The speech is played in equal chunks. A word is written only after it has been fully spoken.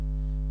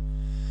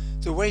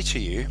The Way to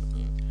You,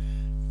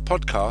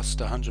 podcast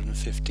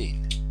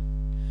 115.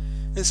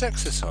 Is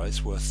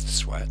exercise worth the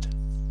sweat?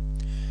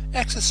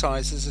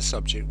 Exercise is a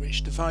subject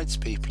which divides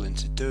people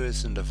into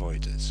doers and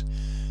avoiders.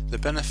 The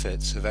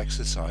benefits of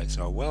exercise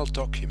are well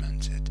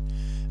documented,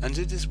 and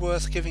it is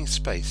worth giving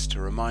space to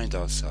remind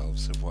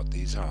ourselves of what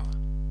these are.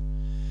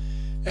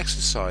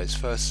 Exercise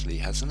firstly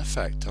has an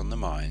effect on the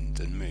mind,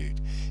 and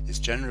mood is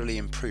generally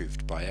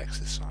improved by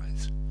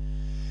exercise.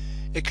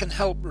 It can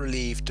help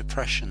relieve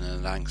depression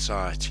and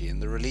anxiety,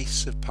 and the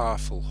release of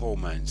powerful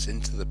hormones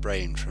into the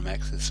brain from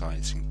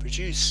exercising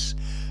produce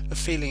a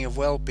feeling of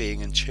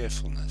well-being and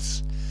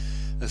cheerfulness,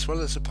 as well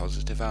as a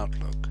positive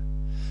outlook.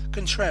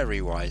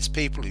 Contrariwise,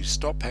 people who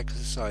stop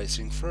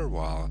exercising for a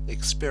while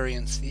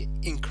experience the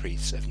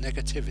increase of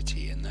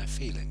negativity in their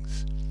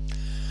feelings.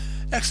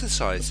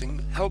 Exercising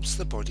helps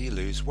the body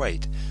lose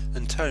weight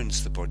and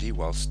tones the body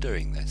whilst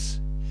doing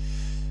this.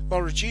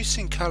 While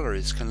reducing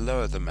calories can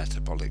lower the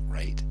metabolic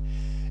rate,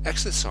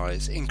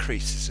 exercise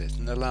increases it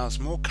and allows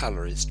more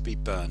calories to be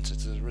burnt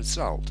as a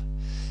result.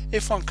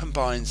 If one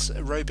combines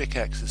aerobic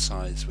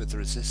exercise with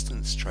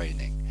resistance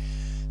training,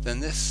 then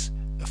this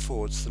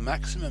affords the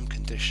maximum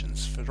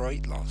conditions for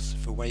weight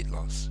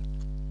loss.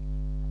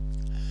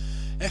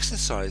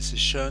 Exercise is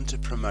shown to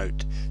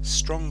promote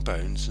strong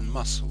bones and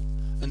muscle,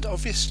 and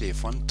obviously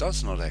if one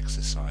does not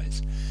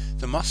exercise,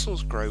 the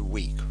muscles grow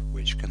weak,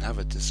 which can have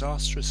a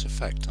disastrous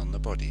effect on the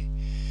body.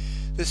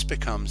 This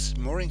becomes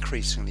more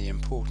increasingly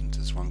important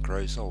as one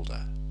grows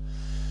older.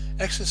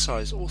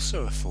 Exercise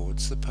also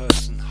affords the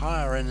person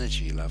higher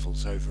energy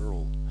levels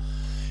overall.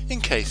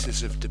 In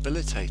cases of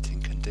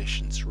debilitating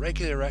conditions,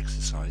 regular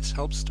exercise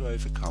helps to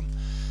overcome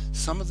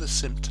some of the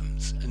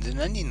symptoms, and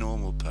in any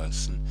normal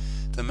person,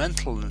 the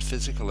mental and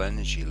physical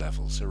energy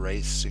levels are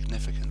raised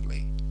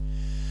significantly.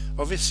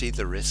 Obviously,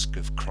 the risk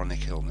of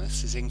chronic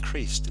illness is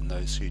increased in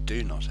those who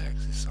do not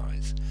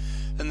exercise,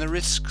 and the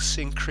risks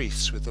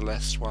increase with the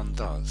less one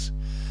does.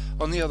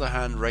 On the other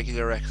hand,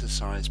 regular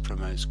exercise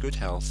promotes good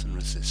health and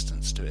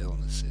resistance to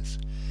illnesses.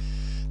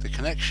 The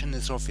connection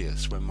is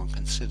obvious when one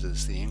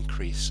considers the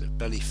increase of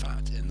belly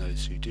fat in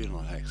those who do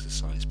not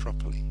exercise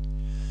properly.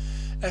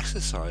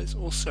 Exercise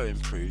also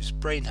improves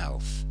brain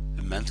health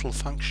and mental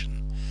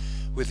function,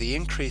 with the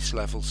increased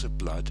levels of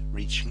blood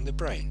reaching the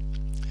brain.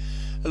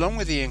 Along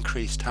with the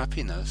increased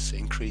happiness,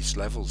 increased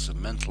levels of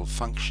mental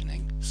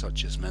functioning,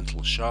 such as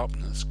mental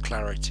sharpness,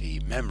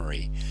 clarity,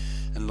 memory,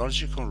 and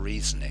logical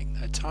reasoning,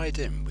 are tied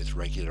in with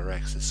regular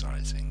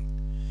exercising.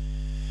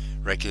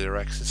 Regular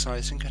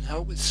exercising can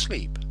help with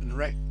sleep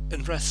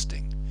and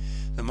resting.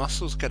 The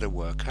muscles get a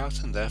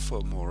workout and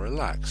therefore more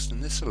relaxed,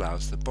 and this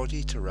allows the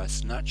body to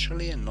rest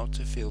naturally and not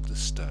to feel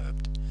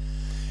disturbed.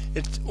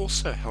 It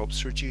also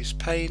helps reduce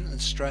pain and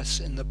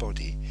stress in the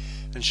body,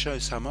 and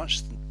shows how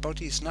much the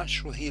body's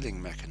natural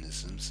healing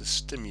mechanisms are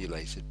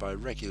stimulated by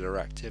regular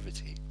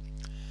activity.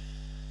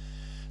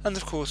 And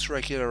of course,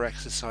 regular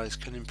exercise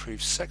can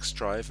improve sex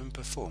drive and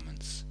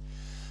performance.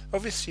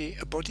 Obviously,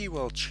 a body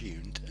well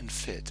tuned and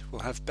fit will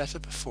have better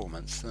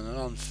performance than an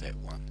unfit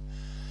one.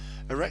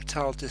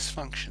 Erectile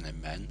dysfunction in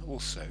men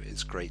also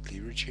is greatly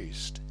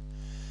reduced.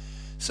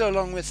 So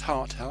along with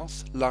heart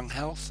health, lung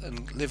health,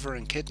 and liver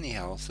and kidney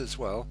health, as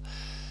well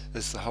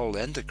as the whole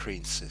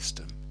endocrine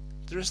system,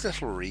 there is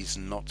little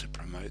reason not to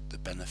promote the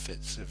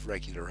benefits of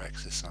regular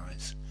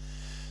exercise.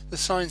 The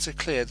signs are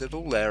clear that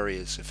all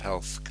areas of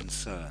health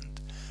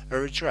concerned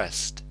are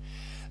addressed,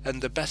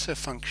 and the better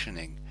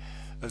functioning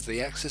of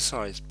the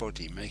exercised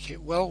body make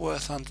it well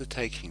worth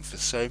undertaking for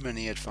so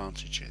many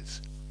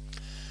advantages.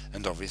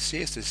 And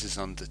obviously, if this is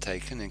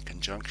undertaken in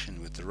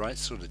conjunction with the right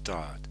sort of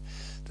diet,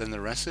 then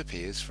the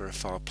recipe is for a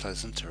far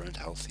pleasanter and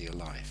healthier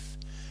life.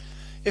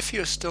 If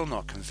you are still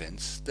not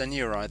convinced, then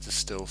you are either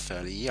still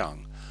fairly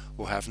young,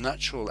 or have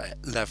natural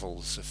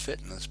levels of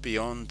fitness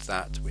beyond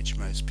that which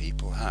most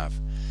people have.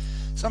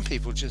 Some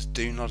people just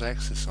do not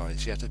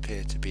exercise yet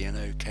appear to be in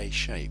okay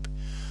shape,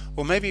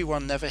 or maybe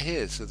one never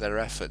hears of their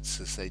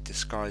efforts as they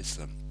disguise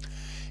them.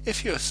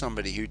 If you are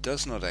somebody who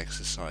does not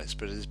exercise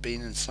but has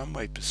been in some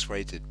way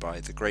persuaded by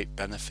the great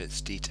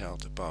benefits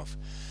detailed above,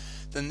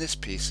 then this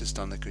piece has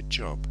done a good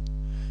job.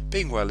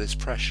 Being well is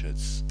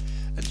precious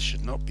and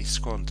should not be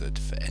squandered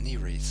for any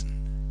reason.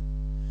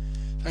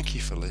 Thank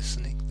you for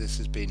listening. This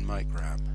has been Mike Graham.